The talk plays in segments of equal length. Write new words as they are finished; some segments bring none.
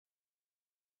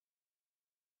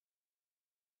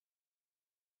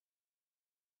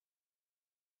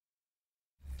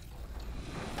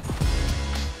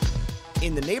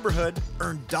In the neighborhood,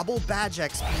 earn double badge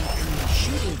XP in the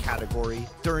shooting category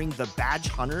during the Badge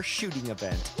Hunter shooting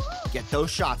event. Get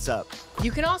those shots up. You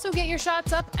can also get your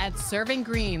shots up at Serving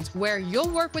Greens, where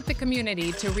you'll work with the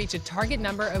community to reach a target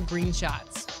number of green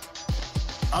shots.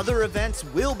 Other events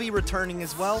will be returning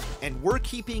as well, and we're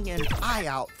keeping an eye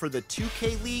out for the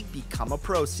 2K League Become a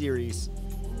Pro series.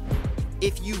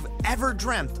 If you've ever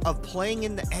dreamt of playing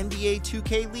in the NBA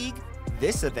 2K League,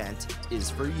 this event is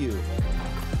for you.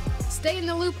 Stay in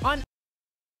the loop on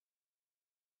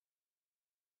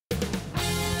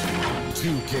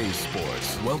 2K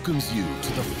Sports welcomes you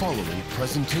to the following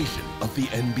presentation of the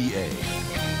NBA.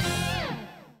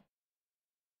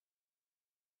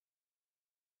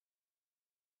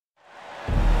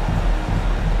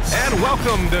 And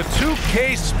welcome to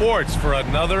 2K Sports for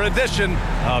another edition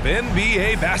of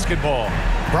NBA basketball.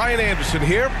 Brian Anderson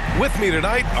here. With me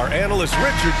tonight are analysts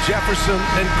Richard Jefferson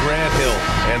and Grant Hill,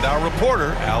 and our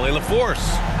reporter, Allie LaForce.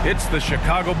 It's the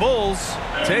Chicago Bulls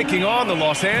taking on the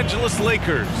Los Angeles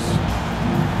Lakers.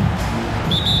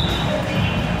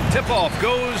 Tip-off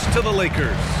goes to the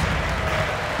Lakers.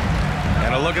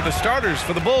 And a look at the starters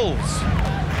for the Bulls.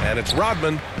 And it's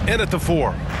Rodman in at the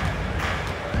 4.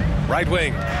 Right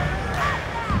wing.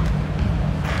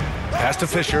 Pass to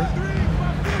Fisher.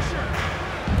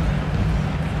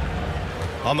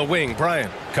 On the wing,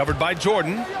 Bryant, covered by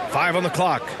Jordan. 5 on the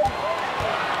clock.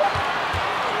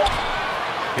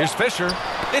 Here's Fisher.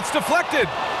 It's deflected.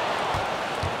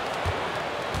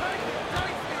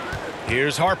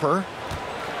 Here's Harper.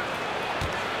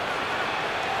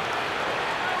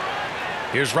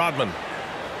 Here's Rodman.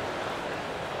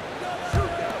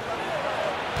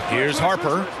 Here's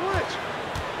Harper.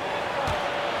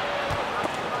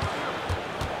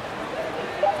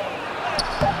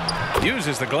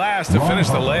 Uses the glass to finish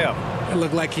the layup. It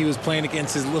looked like he was playing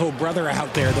against his little brother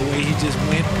out there, the way he just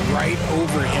went right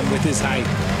over him with his height.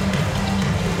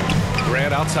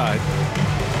 Grant outside.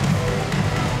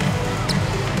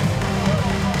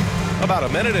 About a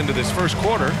minute into this first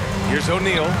quarter. Here's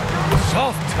O'Neal.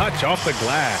 Soft touch off the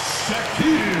glass.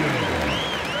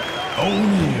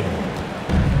 O'Neal.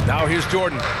 Now here's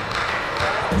Jordan.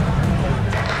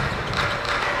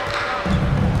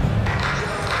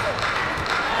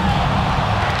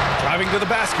 Driving to the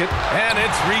basket, and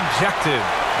it's rejected.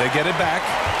 They get it back.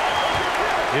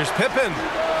 Here's Pippen.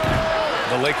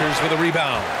 The Lakers with a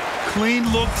rebound. Clean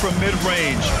look from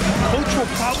mid-range. Coach will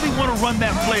probably want to run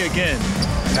that play again.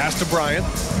 Pass to Bryant.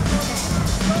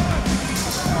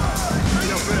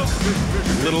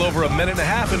 A little over a minute and a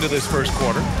half into this first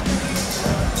quarter.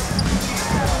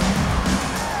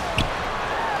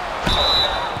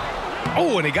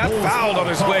 Oh, and he got fouled on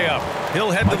his way up.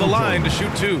 He'll head to the line to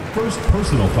shoot 2. First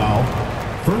personal foul.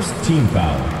 First team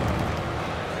foul.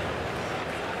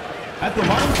 At the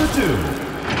line for 2,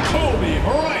 Kobe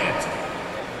Bryant.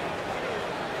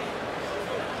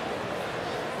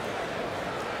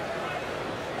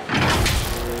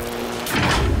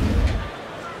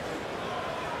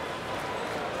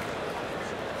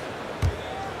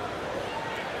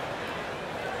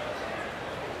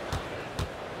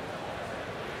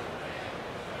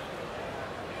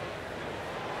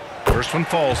 First one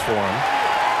falls for him.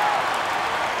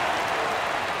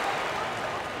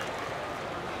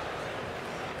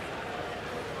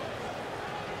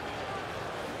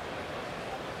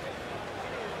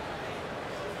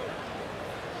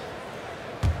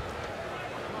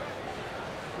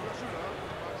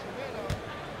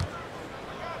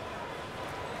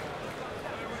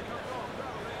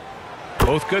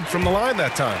 Both good from the line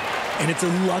that time. And it's a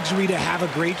luxury to have a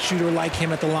great shooter like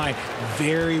him at the line.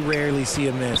 Very rarely see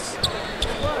a miss.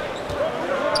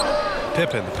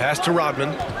 Pippen, pass to Rodman.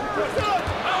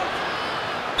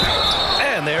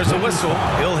 And there's a whistle.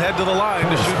 He'll head to the line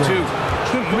to shoot 2.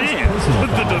 Man,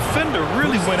 the defender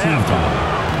really went after him.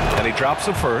 And he drops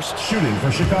the first. Shooting for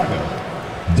Chicago,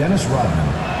 Dennis Rodman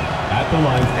at the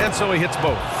line. And so he hits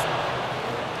both.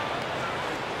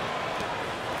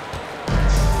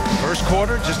 First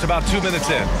quarter, just about 2 minutes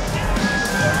in.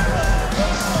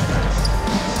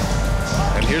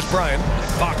 And here's Bryant.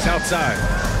 Fox outside.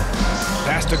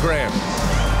 Pass to Graham.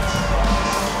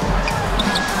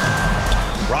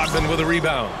 Rodman with a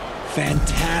rebound.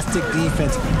 Fantastic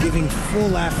defense, giving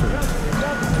full effort.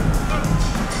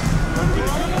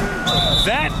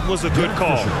 That was a good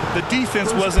call. The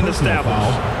defense wasn't established.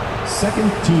 Foul.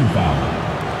 Second team foul.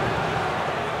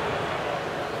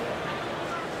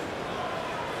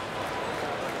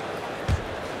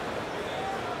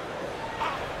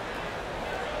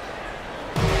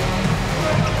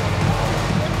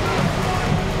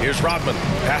 Here's Rodman.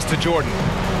 Pass to Jordan.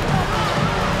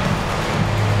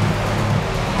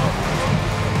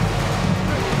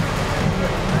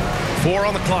 4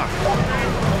 on the clock.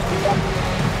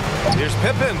 Here's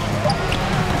Pippen.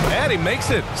 And he makes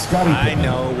it. I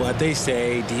know what they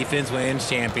say, defense wins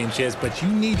championships, but you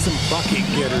need some bucket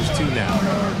getters too now.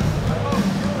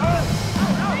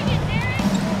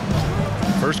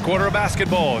 First quarter of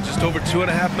basketball, just over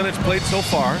 2.5 minutes played so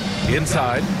far.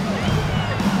 Inside.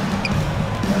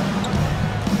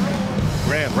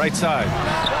 Grant, right side.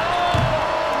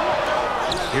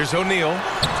 Here's O'Neal.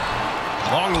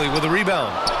 Longley with a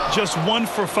rebound. Just 1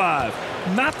 for 5.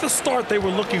 Not the start they were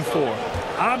looking for.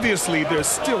 Obviously, there's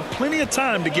still plenty of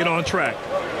time to get on track.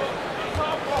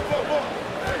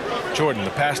 Jordan, the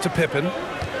pass to Pippen.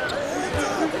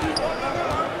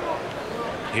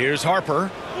 Here's Harper.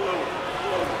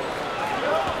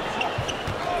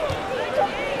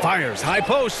 Fires, high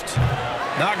post.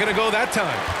 Not going to go that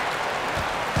time.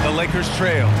 The Lakers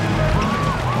trail.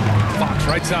 Fox,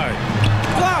 right side.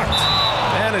 Blocked!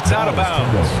 And it's out of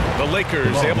bounds. The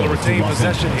Lakers able to retain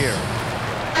possession here.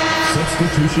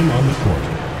 Substitution on the court.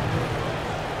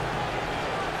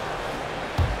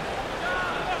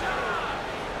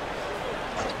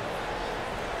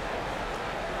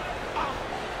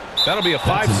 That'll be a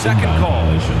 5-second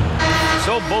call.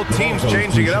 So both teams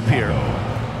changing it up here.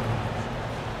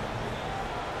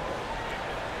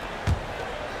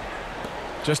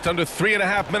 Just under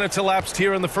 3.5 minutes elapsed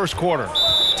here in the first quarter.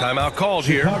 Timeout called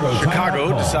here.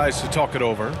 Chicago decides to talk it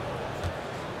over.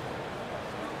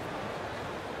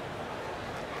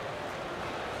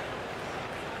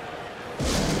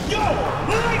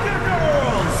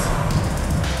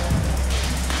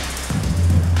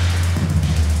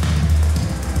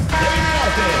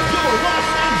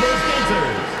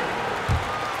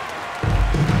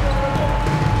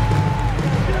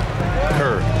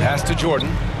 Pass to Jordan.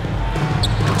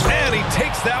 And he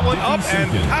takes that one up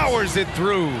and powers it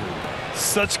through.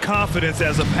 Such confidence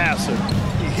as a passer.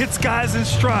 He hits guys in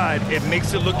stride. It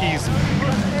makes it look easy.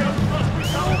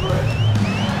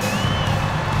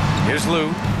 Here's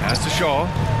Lou. Pass to Shaw.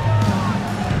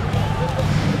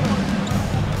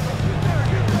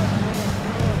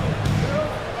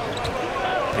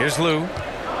 Here's Lou.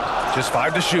 Just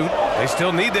 5 to shoot. They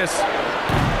still need this.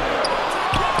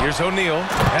 Here's O'Neal,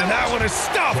 and that one is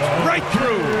stopped right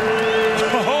through.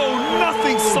 Oh,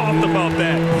 nothing soft about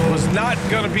that. Was not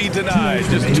going to be denied.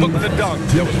 Just took the dunk.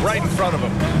 It was right in front of him.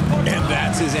 And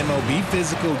that's his MO. Be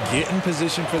physical, get in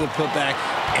position for the putback,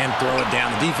 and throw it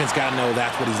down. The defense got to know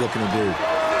that's what he's looking to do.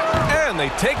 And they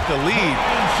take the lead.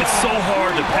 It's so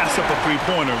hard to pass up a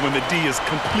three-pointer when the D is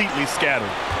completely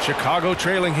scattered. Chicago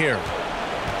trailing here.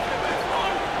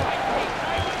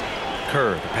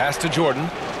 Kerr, the pass to Jordan.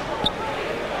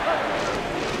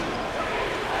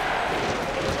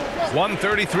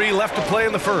 1:33 left to play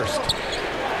in the first.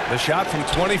 The shot from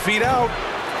 20 feet out.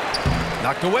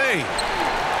 Knocked away.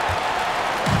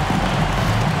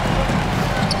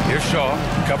 Here's Shaw,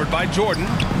 covered by Jordan.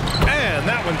 And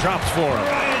that one drops for him.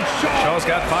 Shaw's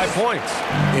got 5 points.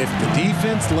 If the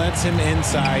defense lets him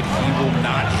inside, he will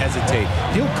not hesitate.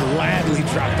 He'll gladly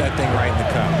drop that thing right in the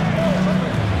cup.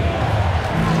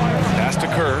 Pass to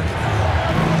Kerr.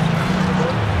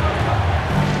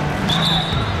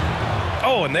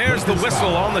 Oh, and there's the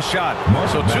whistle on the shot.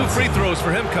 So 2 free throws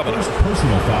for him coming up.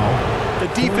 Personal foul. The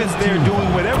defense there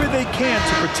doing whatever they can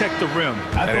to protect the rim.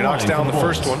 And he knocks down the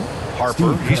first one.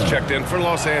 Harper, he's checked in for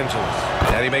Los Angeles.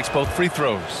 And he makes both free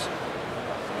throws.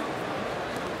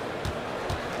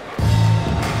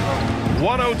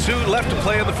 1:02 left to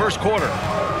play in the first quarter.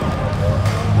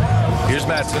 Here's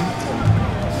Madsen.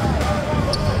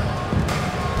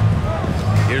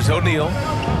 Here's O'Neal.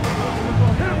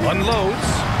 Unloads.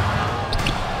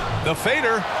 The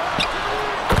fader.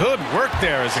 Good work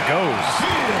there as it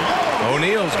goes.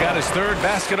 O'Neal's got his 3rd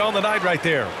basket on the night right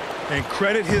there. And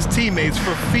credit his teammates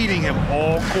for feeding him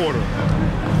all quarter.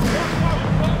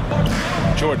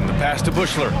 Jordan, the pass to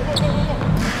Bushler.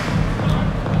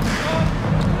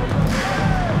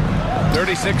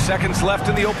 36 seconds left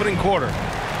in the opening quarter.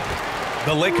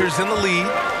 The Lakers in the lead.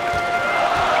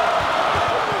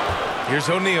 Here's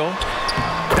O'Neal.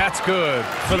 That's good.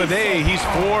 For the day, he's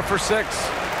 4 for 6.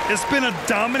 It's been a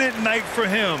dominant night for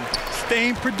him,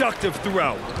 staying productive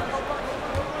throughout.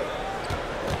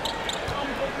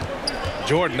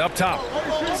 Jordan up top,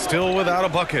 still without a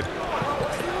bucket.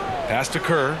 Pass to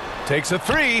Kerr, takes a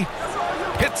 3,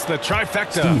 hits the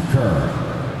trifecta. Steve Kerr.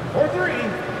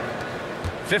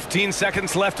 15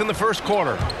 seconds left in the first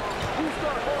quarter.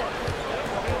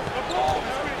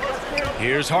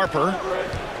 Here's Harper.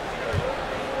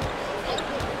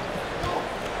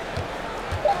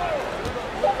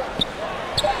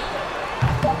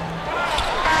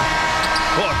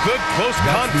 Good close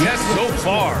contest so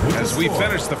far as we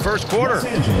finish the first quarter.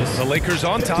 The Lakers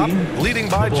on top, leading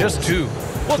by just 2.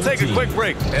 We'll take a quick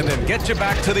break and then get you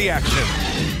back to the action.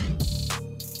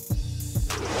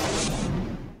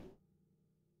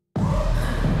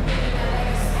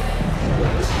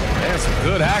 And some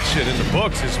good action in the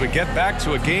books as we get back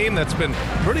to a game that's been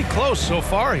pretty close so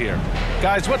far here.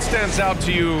 Guys, what stands out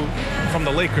to you from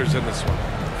the Lakers in this one?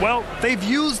 Well, they've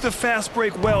used the fast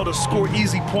break well to score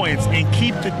easy points and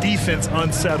keep the defense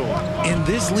unsettled. In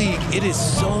this league, it is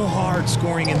so hard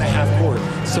scoring in the half court,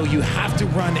 so you have to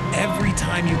run every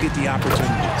time you get the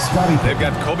opportunity. They've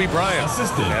got Kobe Bryant,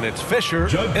 and it's Fisher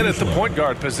in at the point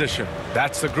guard position.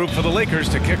 That's the group for the Lakers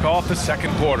to kick off the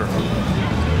second quarter.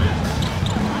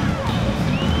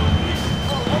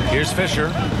 Here's Fisher.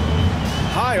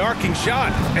 High arcing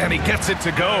shot, and he gets it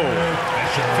to go.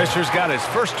 Fisher's got his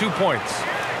first 2 points.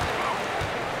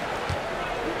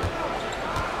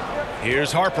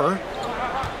 Here's Harper.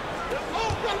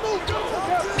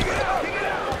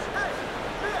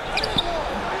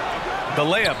 The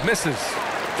layup misses.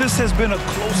 This has been a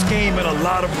close game in a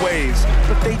lot of ways,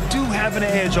 but they do have an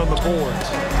edge on the boards.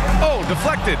 Oh,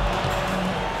 deflected.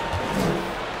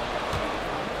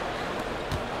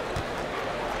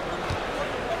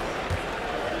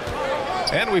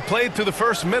 And we played through the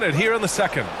first minute here in the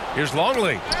second. Here's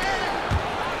Longley.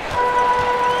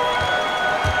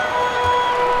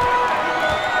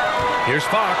 Here's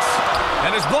Fox,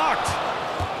 and it's blocked.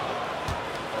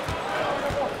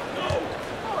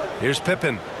 Here's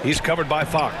Pippen. He's covered by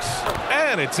Fox,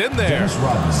 and it's in there.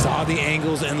 Saw the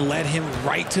angles and led him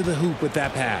right to the hoop with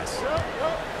that pass.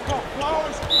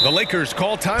 The Lakers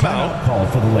call timeout. Timeout call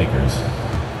for the Lakers.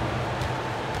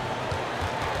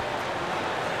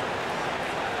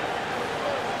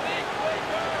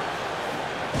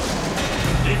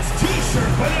 It's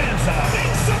T-shirt bonanza.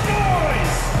 Make some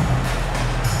noise.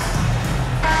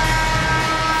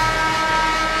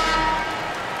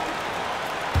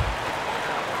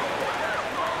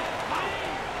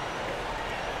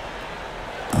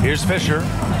 Here's Fisher.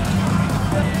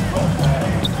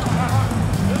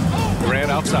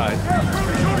 Grant outside.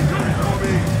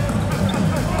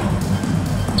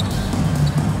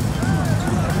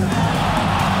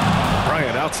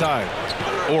 Bryant outside.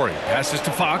 Ori passes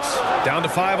to Fox. Down to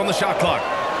 5 on the shot clock.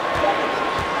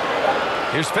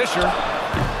 Here's Fisher.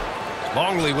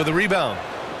 Longley with a rebound.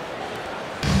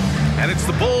 And it's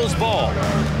the Bulls' ball.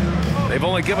 They've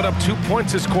only given up 2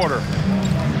 points this quarter.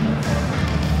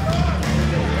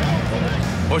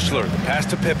 Bushler, the pass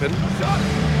to Pippen.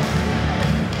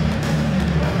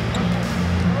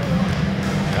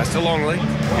 Pass to Longley.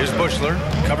 Here's Bushler,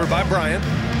 covered by Bryant.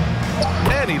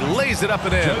 And he lays it up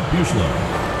and in.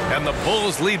 And the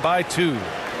Bulls lead by 2.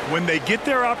 When they get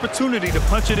their opportunity to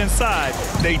punch it inside,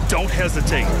 they don't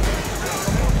hesitate.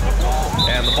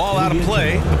 And the ball out of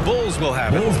play. The Bulls will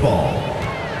have it. Bulls ball.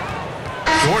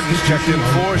 Jordan's checked in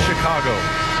for Chicago.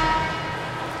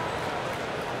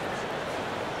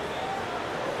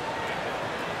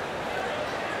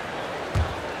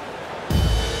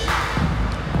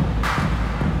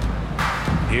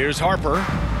 Here's Harper.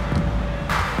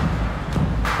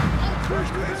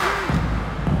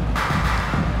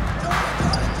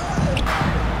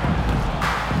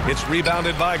 It's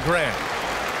rebounded by Grant.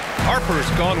 Harper's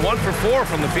gone 1 for 4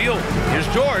 from the field. Here's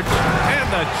George,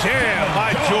 and the jam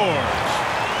by George.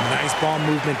 Nice ball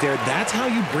movement there. That's how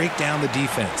you break down the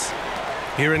defense.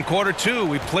 Here in quarter 2,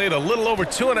 we played a little over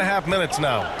 2.5 minutes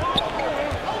now.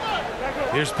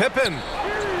 Here's Pippen.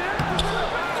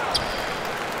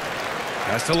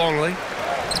 Pass to Longley.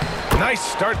 Nice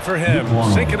start for him,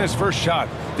 sinking his first shot.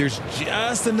 There's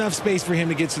just enough space for him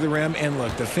to get to the rim, and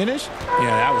look, the finish,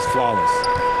 yeah, that was flawless.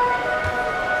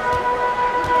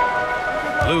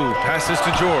 Lou passes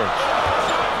to George.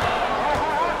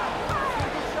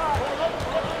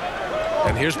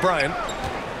 And here's Bryant.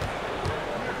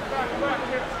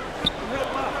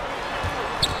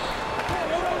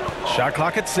 Shot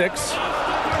clock at 6.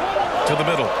 To the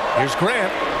middle. Here's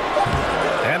Grant.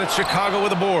 And it's Chicago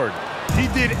with a board. He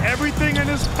did everything in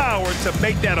his power to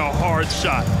make that a hard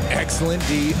shot. Excellent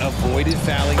D, avoided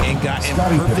fouling, and got in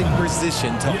perfect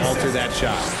position to alter that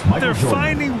shot. They're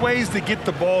finding ways to get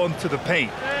the ball into the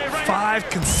paint. 5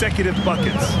 consecutive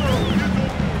buckets.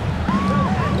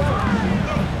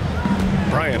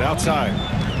 Bryant outside.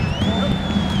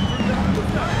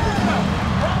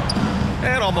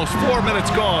 And almost 4 minutes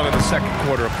gone in the second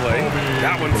quarter of play.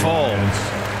 That one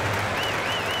falls.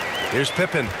 Here's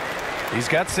Pippen. He's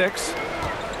got 6.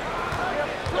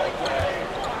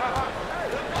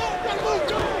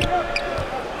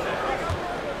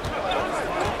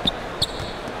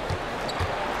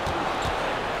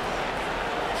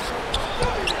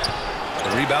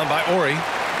 rebound by Ori.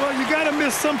 Well, you got to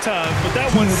miss sometimes, but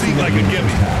that one seemed like a gimme.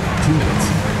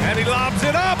 And he lobs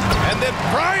it up, and then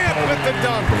Bryant with the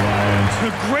dunk.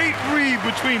 A great read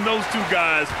between those two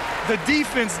guys. The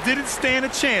defense didn't stand a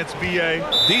chance, B.A.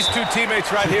 These two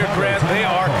teammates right here, Grant, they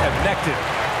are connected.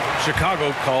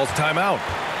 Chicago calls timeout.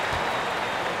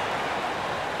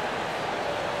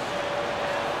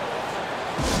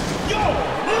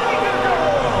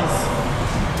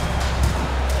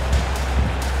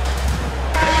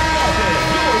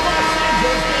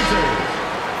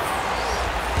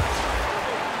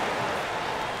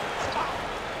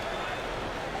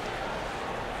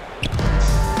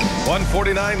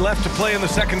 .149 left to play in the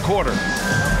second quarter.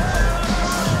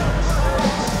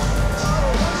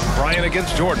 Bryant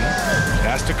against Jordan.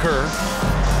 Pass to Kerr.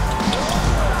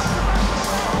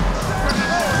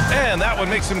 And that one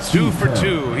makes him 2 for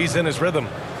 2. He's in his rhythm.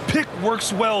 Pick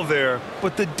works well there,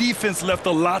 but the defense left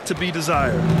a lot to be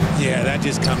desired. Yeah, that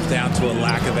just comes down to a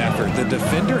lack of effort. The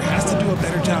defender has to do a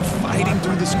better job fighting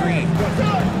through the screen.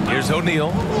 Here's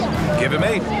O'Neal. Give him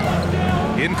 8.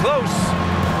 In close.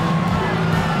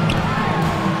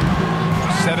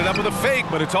 Set it up with a fake,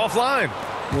 but it's offline.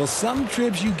 Well, some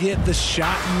trips you get the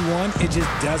shot you want, it just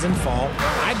doesn't fall.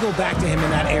 I'd go back to him in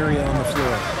that area on the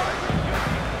floor.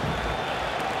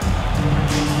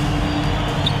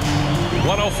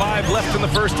 1:05 left in the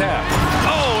first half.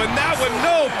 Oh, and that one,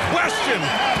 no question,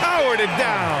 powered it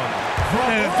down.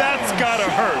 And that's gotta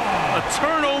hurt. A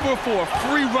turnover for a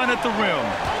free run at the rim.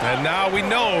 And now we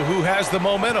know who has the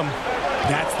momentum.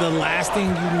 That's the last thing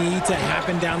you need to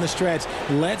happen down the stretch.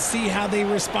 Let's see how they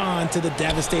respond to the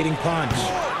devastating punch.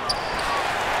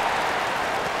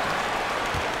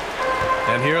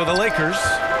 And here are the Lakers,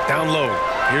 down low.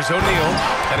 Here's O'Neal,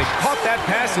 and he caught that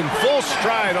pass in full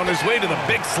stride on his way to the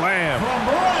big slam.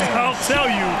 I'll tell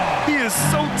you, he is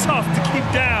so tough to keep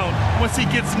down once he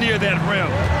gets near that rim.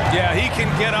 Yeah, he can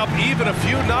get up even a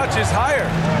few notches higher.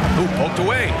 Who poked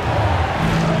away?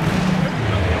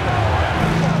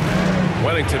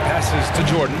 Wellington passes to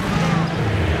Jordan.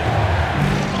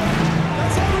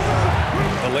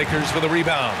 The Lakers for the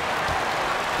rebound.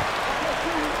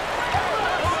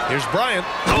 Here's Bryant.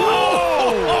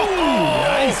 Oh!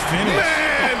 Nice finish.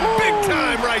 Man, big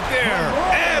time right there.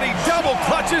 And he double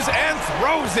clutches and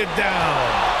throws it down.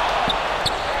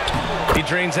 He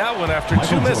drains that one after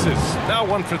 2 misses. Now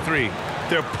 1 for 3.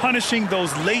 They're punishing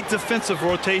those late defensive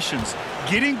rotations,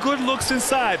 getting good looks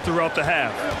inside throughout the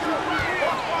half.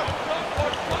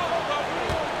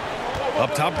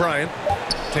 Up top, Bryant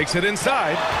takes it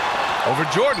inside over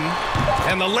Jordan,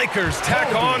 and the Lakers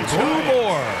tack on 2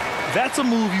 more. That's a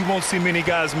move you won't see many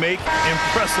guys make.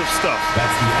 Impressive stuff.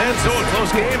 And so a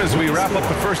close game as we wrap up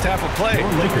the first half of play.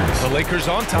 The Lakers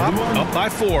on top, up by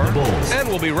 4, and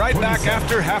we'll be right back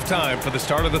after halftime for the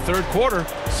start of the third quarter.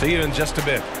 See you in just a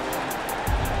bit.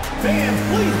 Fans,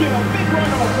 please give a big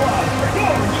round of applause for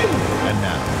you. And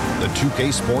now, the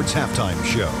 2K Sports Halftime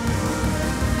Show.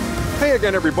 Hey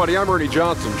again, everybody. I'm Ernie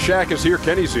Johnson. Shaq is here.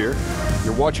 Kenny's here.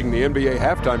 You're watching the NBA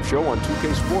Halftime Show on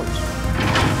 2K Sports.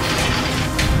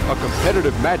 A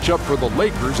competitive matchup for the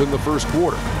Lakers in the first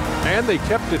quarter. And they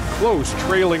kept it close,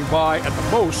 trailing by, at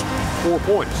the most, 4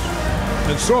 points.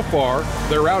 And so far,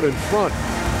 they're out in front,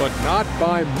 but not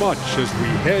by much as we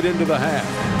head into the half.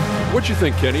 What you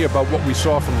think, Kenny, about what we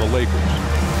saw from the Lakers?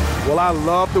 Well, I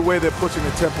love the way they're pushing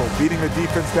the tempo, beating the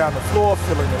defense down the floor,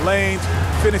 filling the lanes,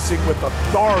 finishing with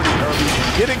authority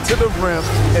early, getting to the rim,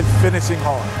 and finishing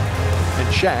hard. And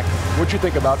Shaq, what you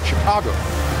think about Chicago?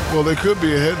 Well, they could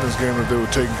be ahead in this game if they were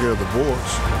taking care of the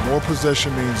boards. More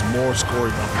possession means more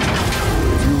scoring opportunities.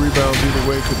 A few rebounds either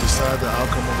way could decide the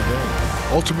outcome of the game.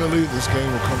 Ultimately, this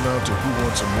game will come down to who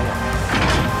wants it more.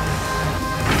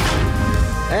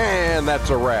 And that's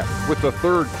a wrap. With the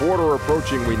third quarter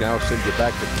approaching, we now send you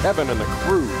back to Kevin and the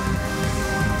crew.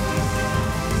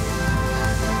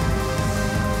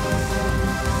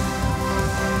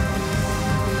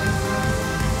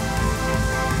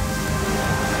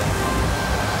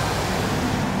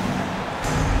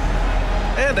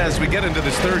 And as we get into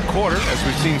this third quarter, as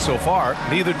we've seen so far,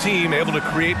 neither team able to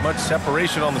create much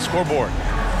separation on the scoreboard.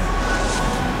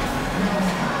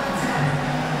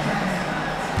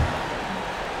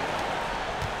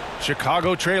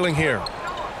 Chicago trailing here.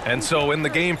 And so in the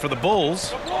game for the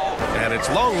Bulls, and it's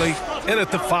Longley in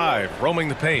at the 5, roaming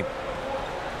the paint.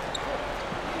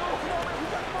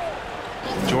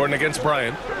 Jordan against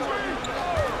Bryant.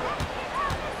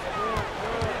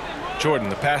 Jordan,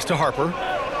 the pass to Harper.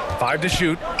 5 to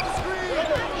shoot.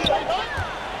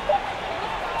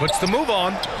 Puts the move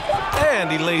on,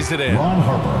 and he lays it in.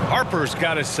 Harper's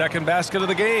got his second basket of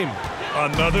the game.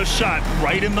 Another shot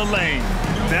right in the lane.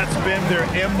 That's been their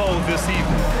MO this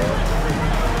evening.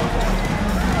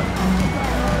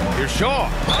 Here's Shaw.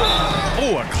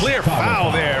 Oh, a clear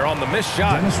foul there on the missed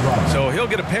shot. So he'll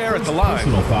get a pair at the line.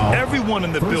 Everyone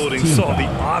in the building saw the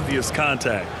obvious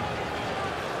contact.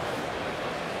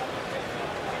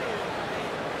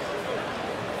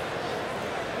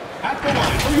 At the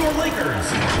line for your Lakers,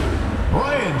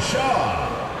 Brian Shaw.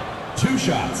 2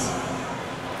 shots.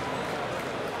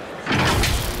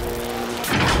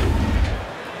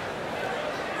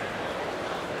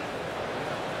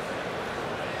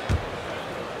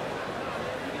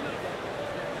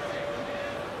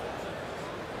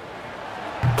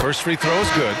 First free throw is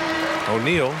good.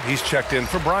 O'Neal, he's checked in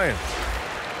for Bryant.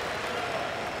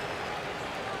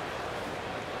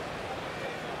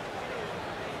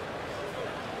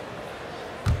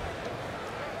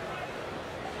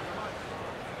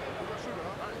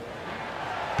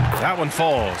 That one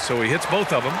falls, so he hits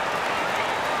both of them.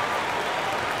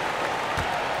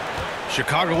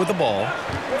 Chicago with the ball.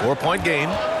 4-point game.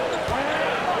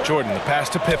 Jordan, the pass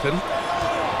to Pippen.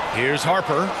 Here's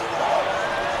Harper.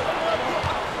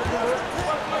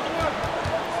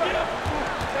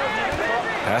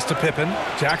 Pass to Pippen.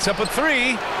 Jacks up a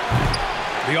 3.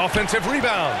 The offensive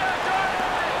rebound.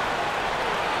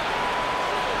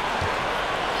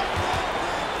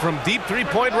 From deep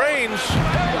 3-point range.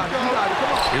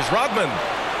 Here's Rodman.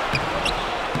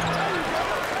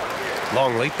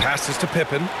 Longley passes to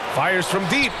Pippen. Fires from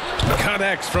deep.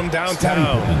 Connects from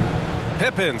downtown.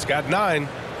 Pippen's got 9.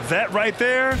 That right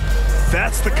there,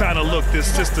 that's the kind of look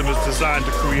this system is designed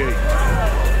to create.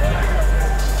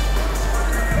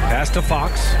 Pass to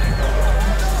Fox.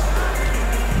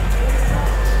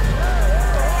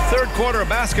 Third quarter of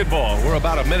basketball. We're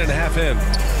about a minute and a half in.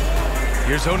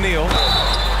 Here's O'Neal.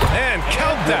 And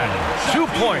count that. 2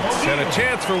 points and a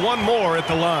chance for one more at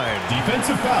the line.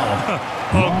 Defensive foul.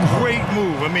 A great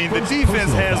move. I mean, the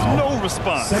defense has no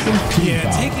response.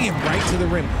 Yeah, taking it right to the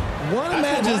rim. One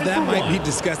imagines that might be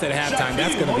discussed at halftime.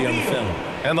 That's going to be on the film.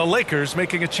 And the Lakers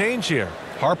making a change here.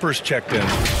 Harper's checked in.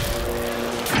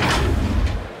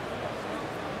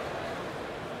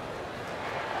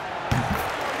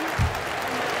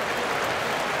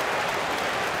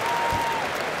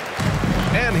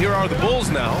 And here are the Bulls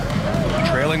now,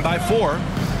 trailing by 4.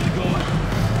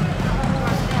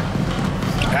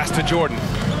 Pass to Jordan.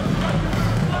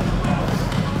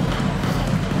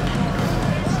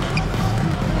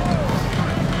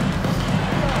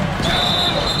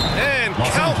 And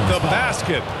count the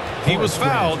basket. He was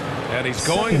fouled, and he's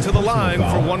going to the line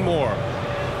for one more.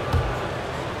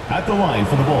 At the line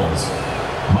for the Bulls,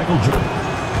 Michael Jordan.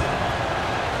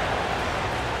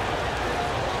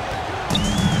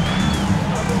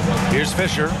 Here's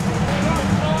Fisher.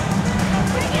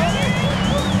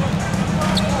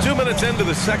 2 minutes into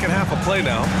the second half of play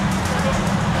now.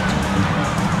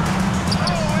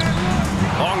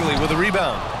 Longley with a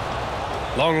rebound.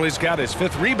 Longley's got his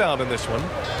 5th rebound in this one.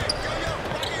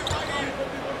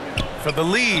 For the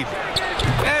lead.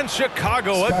 And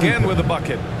Chicago again with a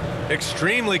bucket.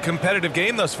 Extremely competitive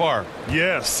game thus far.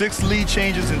 Yeah, 6 lead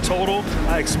changes in total.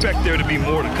 I expect there to be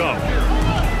more to come.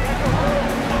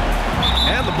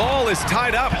 And the ball is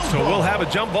tied up, so we'll have a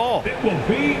jump ball. It will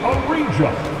be a ring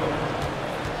jump.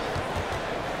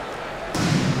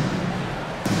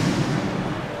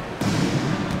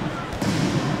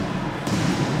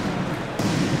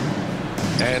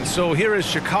 And so here is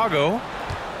Chicago.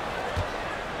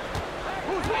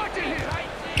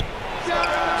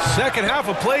 Second half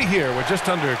of play here with just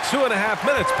under 2.5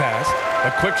 minutes passed.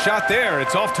 A quick shot there.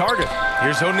 It's off target.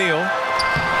 Here's O'Neal.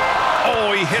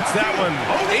 Oh, he hits that one.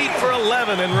 8 for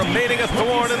 11 and remaining a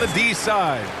thorn in the D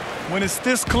side. When it's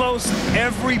this close,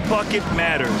 every bucket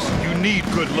matters. You need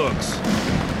good looks.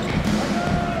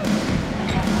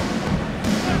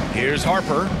 Here's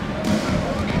Harper.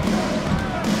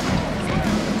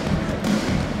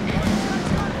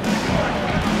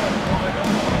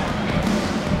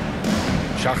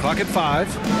 Shot clock at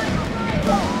 5.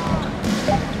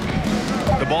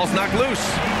 The ball's knocked loose.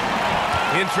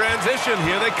 In transition,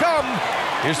 here they come.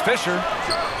 Here's Fisher.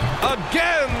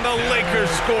 Again, the Lakers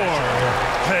score.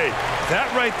 Hey,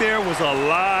 that right there was a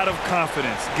lot of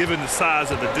confidence, given the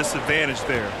size of the disadvantage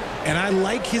there. And I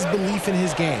like his belief in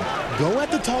his game. Go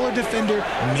at the taller defender,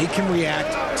 make him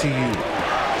react to you.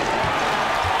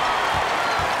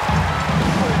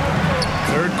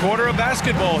 Third quarter of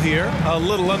basketball here. A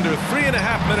little under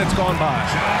 3.5 minutes gone by.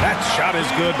 That shot is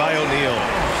good by O'Neal.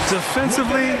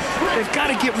 Defensively, they've got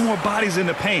to get more bodies in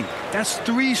the paint. That's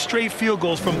 3 straight field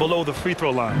goals from below the free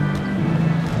throw line.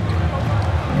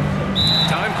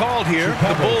 Time called here.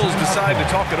 The Bulls decide to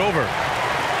talk it over.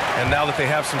 And now that they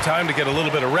have some time to get a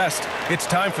little bit of rest, it's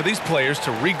time for these players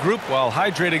to regroup while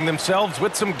hydrating themselves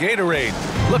with some Gatorade,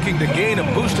 looking to gain a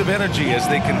boost of energy as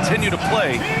they continue to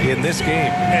play in this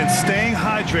game. And staying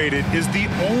hydrated is the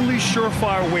only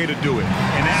surefire way to do it.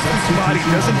 An athlete's body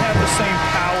doesn't have the same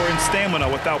power and stamina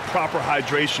without proper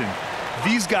hydration.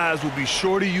 These guys will be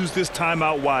sure to use this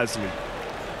timeout wisely.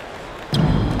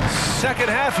 Second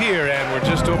half here, and we're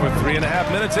just over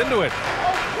 3.5 minutes into it.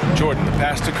 Jordan, the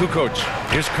pass to Kukoc.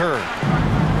 Here's Kerr.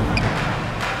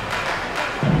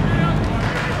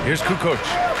 Here's Kukoc.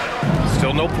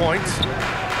 Still no points.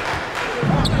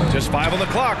 Just 5 on the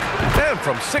clock. And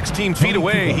from 16 feet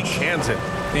away, he cans it.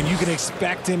 And you can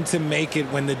expect him to make it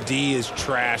when the D is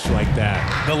trash like that.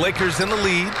 The Lakers in the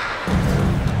lead.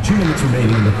 2 minutes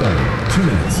remaining in the third. 2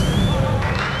 minutes.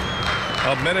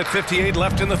 1:58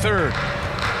 left in the third.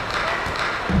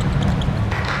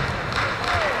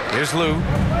 Here's Lou.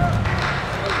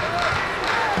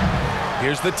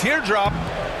 Here's the teardrop.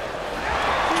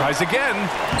 Tries again.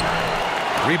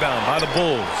 Rebound by the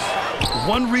Bulls.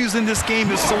 One reason this game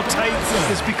is so tight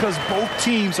is because both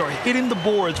teams are hitting the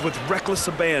boards with reckless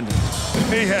abandon.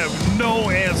 They have no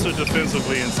answer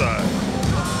defensively inside.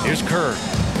 Here's Kerr.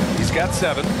 He's got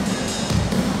 7.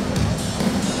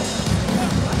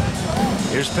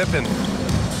 Here's Pippen.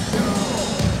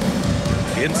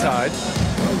 Inside.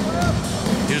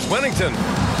 Here's Wennington.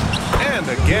 And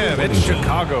again, it's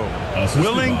Chicago.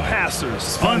 Willing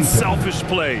passers, unselfish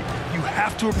play. You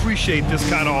have to appreciate this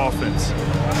kind of offense.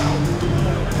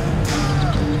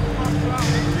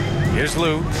 Here's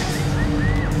Lou.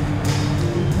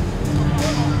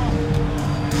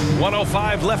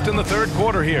 1:05 left in the third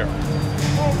quarter here.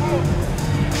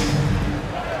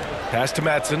 Pass to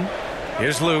Madsen.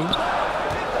 Here's Lou.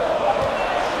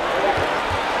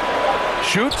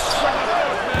 Shoots.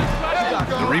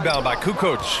 The rebound by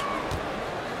Kukoc.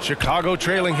 Chicago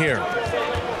trailing here.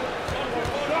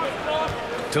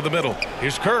 To the middle.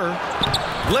 Here's Kerr.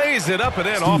 Lays it up and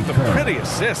in off the pretty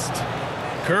assist.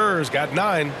 Kerr's got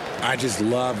 9. I just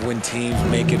love when teams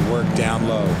make it work down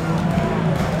low.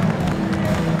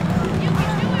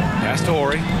 Pass to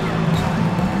Horry.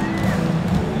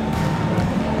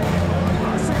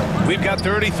 We've got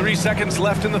 33 seconds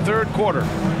left in the third quarter.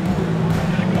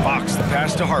 Fox, the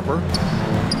pass to Harper.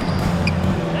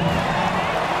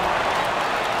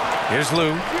 Here's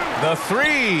Lou. The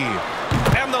 3.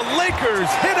 And the Lakers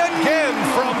hit again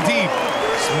from deep.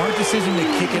 Smart decision to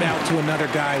kick it out to another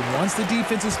guy once the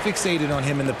defense is fixated on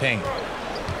him in the paint.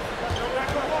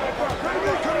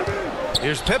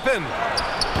 Here's Pippen.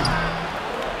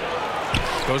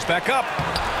 Goes back up.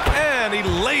 And he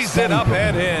lays it up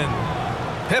and in.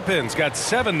 Pippen's got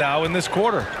 7 now in this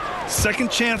quarter. Second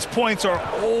chance points are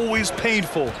always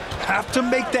painful. Have to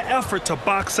make the effort to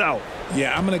box out.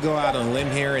 Yeah, I'm going to go out on a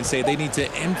limb here and say they need to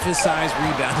emphasize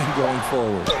rebounding going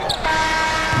forward.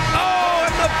 Oh,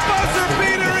 and the buzzer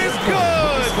beater is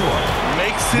good!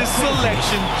 Makes his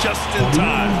selection just in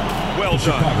time. Well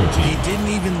done. He didn't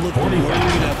even look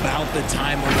worried about the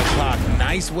time on the clock.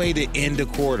 Nice way to end a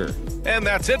quarter. And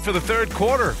that's it for the third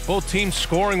quarter. Both teams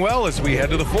scoring well as we head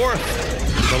to the fourth.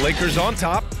 The Lakers on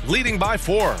top, leading by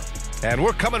 4. And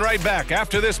we're coming right back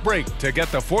after this break to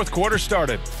get the fourth quarter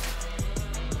started.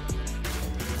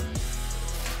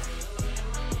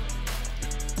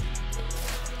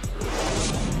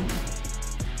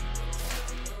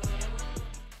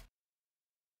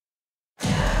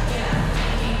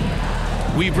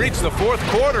 We've reached the fourth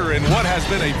quarter in what has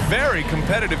been a very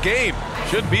competitive game.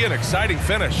 Should be an exciting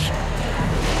finish.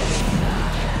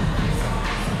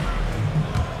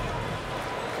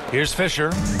 Here's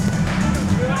Fisher.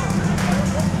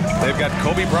 They've got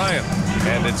Kobe Bryant,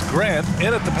 and it's Grant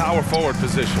in at the power forward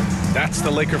position. That's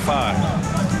the Laker 5.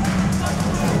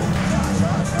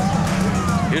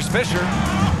 Here's Fisher.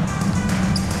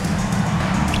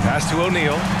 Pass to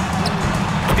O'Neal.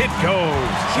 It goes.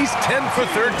 He's 10 for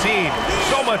 13.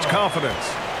 So much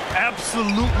confidence.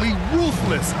 Absolutely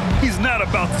ruthless. He's not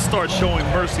about to start showing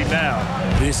mercy now.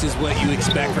 This is what you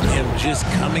expect from him, just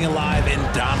coming alive and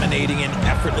dominating in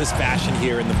effortless fashion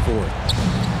here in the fourth.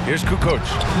 Here's Kukoc.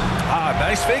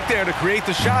 Nice fake there to create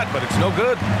the shot, but it's no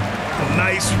good.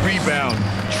 Nice rebound.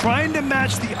 Trying to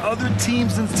match the other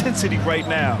team's intensity right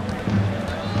now.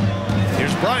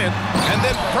 Here's Bryant, and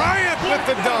then Bryant with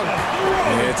the dunk.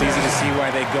 Yeah, it's easy to see why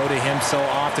they go to him so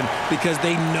often, because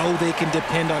they know they can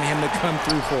depend on him to come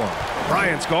through for them.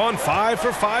 Bryant's gone 5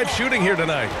 for 5 shooting here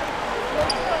tonight.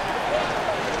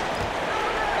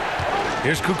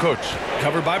 Here's Kukoc,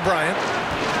 covered by Bryant.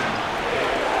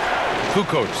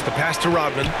 Kukoc, the pass to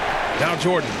Rodman. Now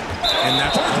Jordan. and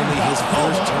that's only his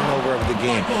first turnover of the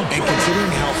game. And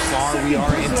considering how far we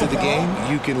are into the game,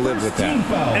 you can live with that.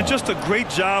 And just a great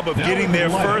job of getting there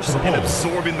first and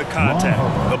absorbing the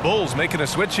contact. The Bulls making a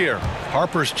switch here.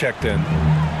 Harper's checked in.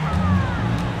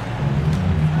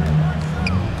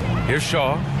 Here's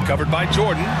Shaw, covered by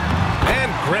Jordan,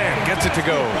 and Grant gets it to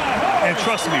go. And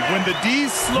trust me, when the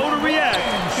D's slow to react,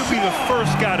 he'll be the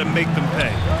first guy to make them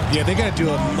pay. Yeah, they got to do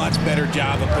a much better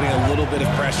job of putting a little bit of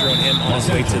pressure on him on his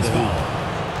way to the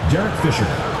hoop. Derek Fisher,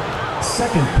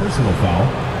 second personal foul,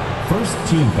 first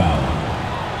team foul.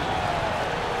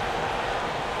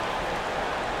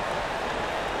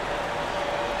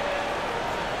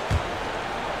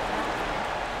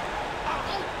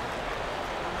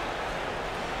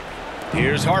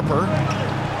 Here's Harper.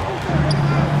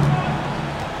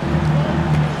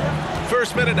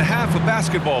 First minute and a half of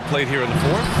basketball played here in the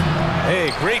fourth.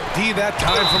 Hey, great D that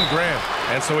time from Grant.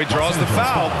 And so he draws the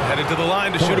foul, headed to the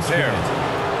line to shoot a pair.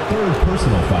 Third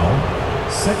personal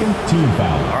foul, second team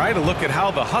foul. All right, a look at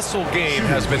how the hustle game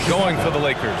has been going for the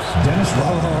Lakers.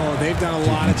 Oh, they've done a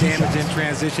lot of damage in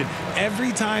transition.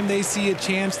 Every time they see a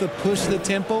chance to push the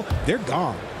tempo, they're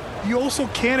gone. You also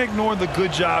can't ignore the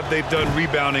good job they've done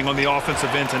rebounding on the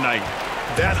offensive end tonight.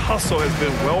 That hustle has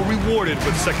been well rewarded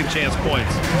with second chance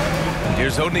points.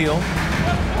 Here's O'Neal.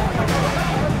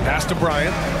 Pass to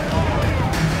Bryant.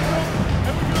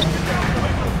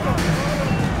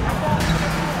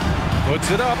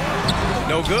 Puts it up.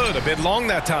 No good. A bit long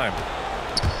that time.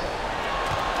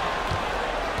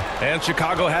 And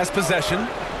Chicago has possession.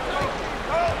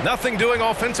 Nothing doing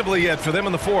offensively yet for them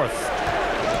in the fourth.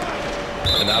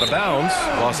 And out of bounds.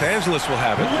 Los Angeles will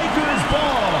have it. Lakers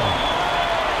ball.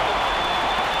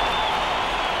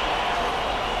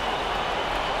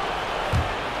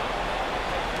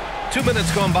 2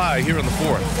 minutes gone by here in the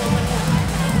fourth.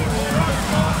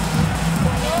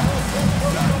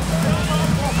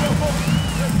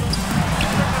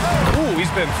 Ooh,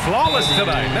 he's been flawless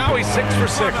tonight. Now he's 6 for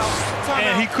 6.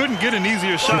 And he couldn't get an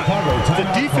easier shot. The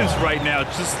defense right now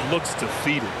just looks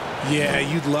defeated. Yeah,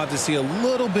 you'd love to see a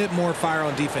little bit more fire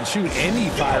on defense. Shoot, any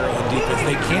fire on defense.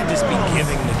 They can't just be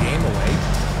giving the game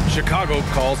away. Chicago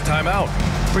calls timeout.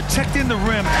 Protecting the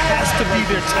rim has to be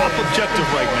their top objective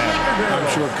right now. I'm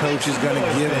sure coach is going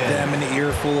to give them an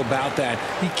earful about that.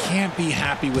 He can't be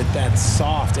happy with that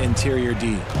soft interior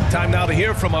D. Time now to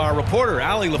hear from our reporter,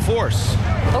 Allie LaForce.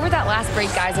 Over that last break,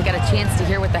 guys, I got a chance to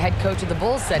hear what the head coach of the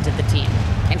Bulls said to the team.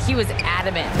 And he was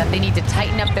adamant that they need to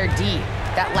tighten up their D.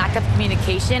 That lack of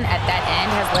communication at that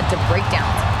end has led to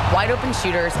breakdowns, wide open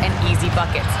shooters, and easy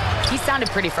buckets. He sounded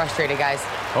pretty frustrated, guys.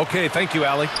 Okay, thank you,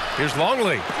 Allie. Here's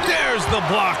Longley. There's the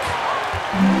block.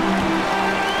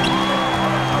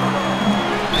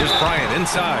 Here's Bryant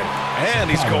inside.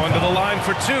 And he's going to the line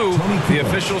for two. The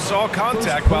official saw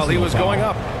contact while he was going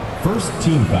up. First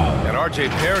team foul. And R.J.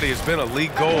 Parody has been a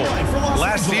league goal.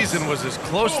 Last season was as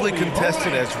closely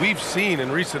contested as we've seen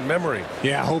in recent memory.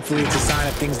 Yeah, hopefully it's a sign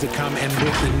of things to come. And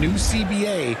with the new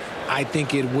CBA, I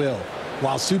think it will.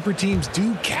 While super teams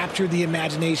do capture the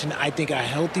imagination, I think a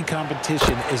healthy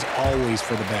competition is always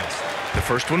for the best. The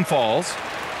first one falls.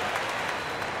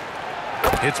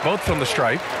 Hits both from the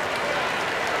stripe.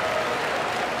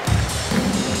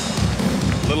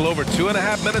 A little over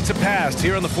 2.5 minutes have passed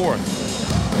here in the fourth.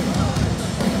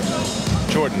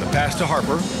 Jordan, the pass to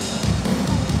Harper.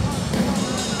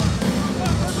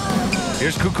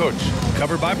 Here's Kukoc,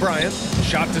 covered by Bryant.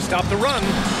 Shot to stop the run.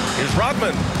 Here's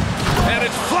Rodman. And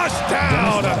it's flushed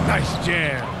down. A nice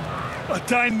jam. A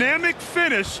dynamic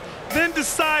finish, then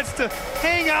decides to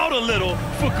hang out a little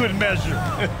for good measure.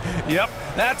 Yep,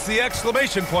 that's the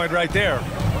exclamation point right there.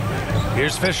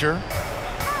 Here's Fisher.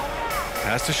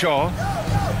 Pass to Shaw.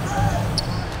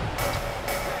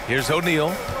 Here's O'Neal.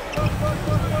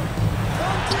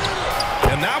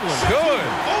 And that one's good.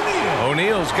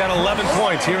 O'Neal's got 11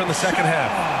 points here in the second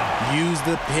half. Used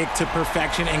the pick to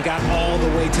perfection and got all the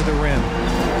way to the rim.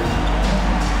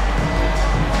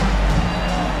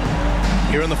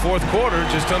 Here in the fourth quarter,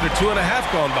 just under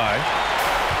 2.5 gone by.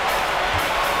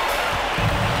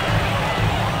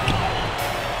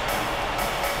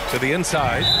 To the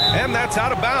inside, and that's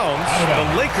out of bounds.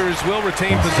 The Lakers will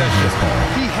retain possession.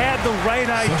 He had the right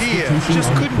idea, just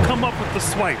couldn't come up with the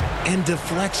swipe. And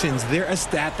deflections, they're a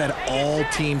stat that all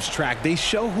teams track. They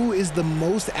show who is the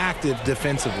most active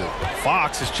defensively.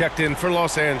 Fox is checked in for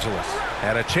Los Angeles.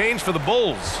 And a change for the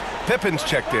Bulls. Pippen's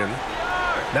checked in.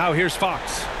 Now here's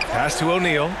Fox. Pass to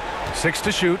O'Neal. 6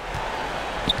 to shoot.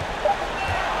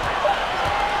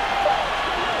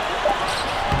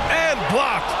 And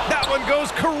blocked. That one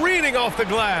goes careening off the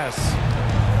glass.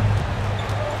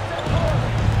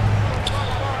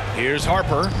 Here's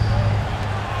Harper.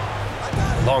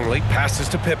 Longley passes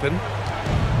to Pippen.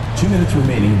 2 minutes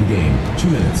remaining in the game. 2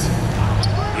 minutes.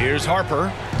 Here's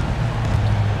Harper.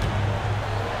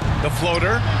 The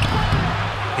floater.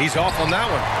 He's off on that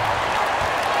one.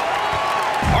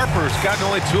 Harper's gotten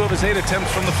only 2 of his 8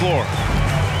 attempts from the floor.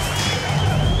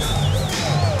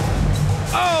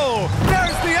 Oh,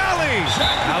 there's the alley.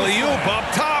 Alley-oop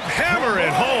up top, hammer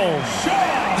it home.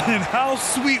 And how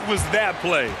sweet was that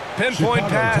play? Pinpoint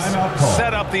pass,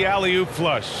 set up the alley-oop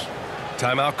flush.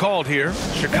 Timeout called here.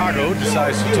 Chicago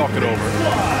decides to talk it over.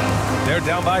 They're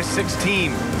down by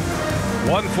 16.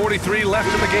 1:43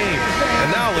 left in the game.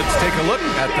 And now let's take a look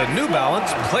at the New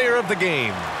Balance player of the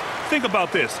game. Think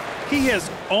about this. He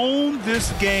has owned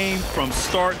this game from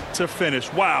start to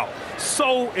finish. Wow,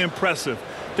 so impressive.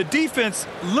 The defense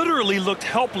literally looked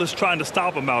helpless trying to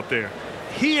stop him out there.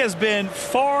 He has been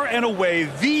far and away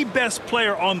the best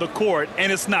player on the court,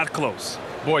 and it's not close.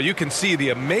 Boy, you can see the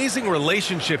amazing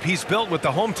relationship he's built with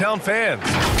the hometown fans,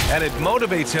 and it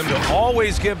motivates him to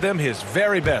always give them his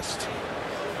very best.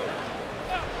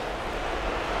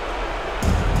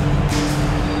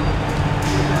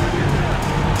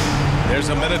 There's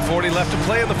 1:40 left to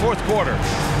play in the 4th quarter.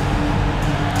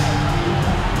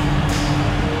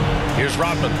 Here's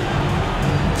Rodman.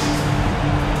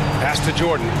 Pass to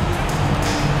Jordan.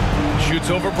 Shoots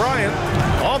over Bryant.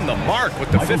 On the mark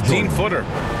with the 15-footer.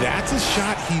 That's a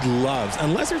shot he loves.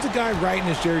 Unless there's a guy right in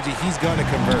his jersey, he's going to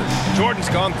convert. Jordan's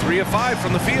gone 3 of 5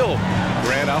 from the field.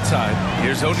 Grant outside.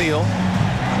 Here's O'Neal.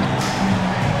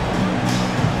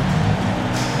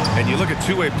 And you look at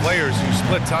two-way players who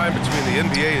split time between the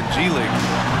NBA and G League.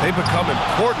 They become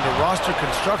important to roster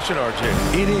construction, RJ.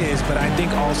 It is, but I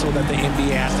think also that the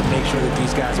NBA has to make sure that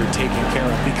these guys are taken care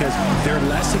of because they're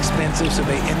less expensive, so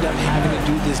they end up having to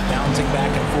do this bouncing back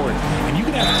and forth. And you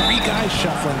can have 3 guys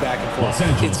shuffling back and forth.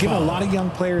 It's given a lot of young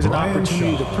players an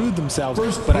opportunity to prove themselves,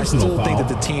 but I still think that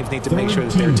the teams need to make sure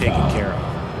that they're taken care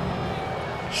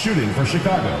of. Shooting for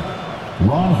Chicago,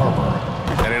 Ron Harper.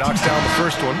 And he knocks down the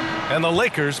first one. And the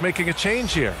Lakers making a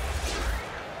change here.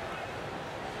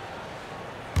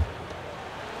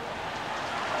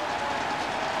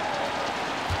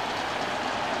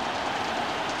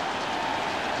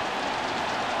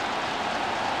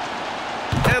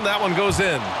 And that one goes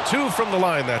in. 2 from the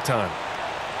line that time.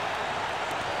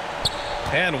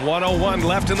 And 1:01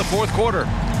 left in the 4th quarter.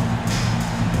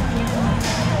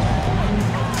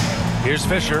 Here's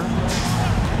Fisher.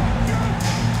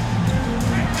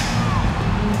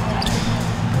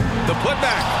 The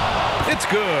putback. It's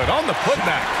good on the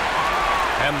putback.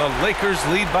 And the Lakers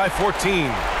lead by 14.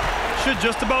 Should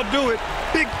just about do it.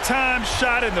 Big time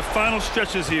shot in the final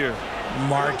stretches here.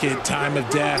 Mark it, time of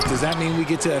death. Does that mean we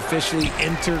get to officially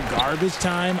enter garbage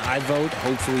time? I vote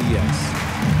hopefully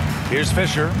yes. Here's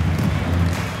Fisher.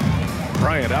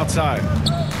 Bryant outside.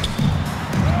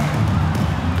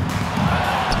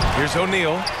 Here's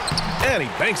O'Neal. And he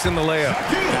banks in the layup.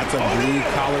 That's a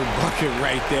blue-collar bucket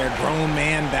right there. Grown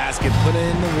man basket. Put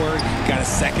in the work. Got a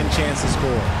second chance to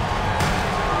score.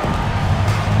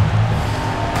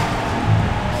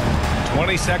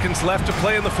 20 seconds left to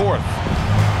play in the 4th.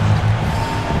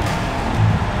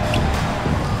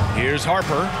 Here's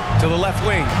Harper to the left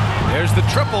wing. There's the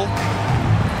triple.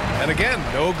 And again,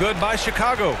 no good by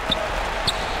Chicago.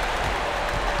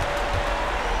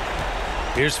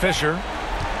 Here's Fisher.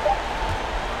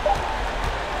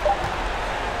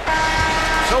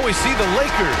 So we see the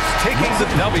Lakers taking the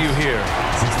W here.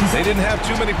 They didn't have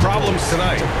too many problems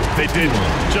tonight. They didn't.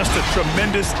 Just a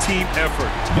tremendous team effort.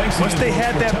 Once they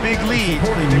had that big lead,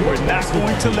 they were not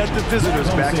going to let the visitors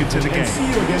back into the game.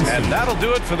 And that'll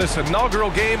do it for this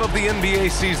inaugural game of the NBA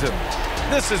season.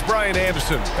 This is Brian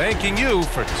Anderson thanking you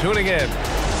for tuning in.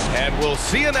 And we'll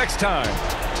see you next time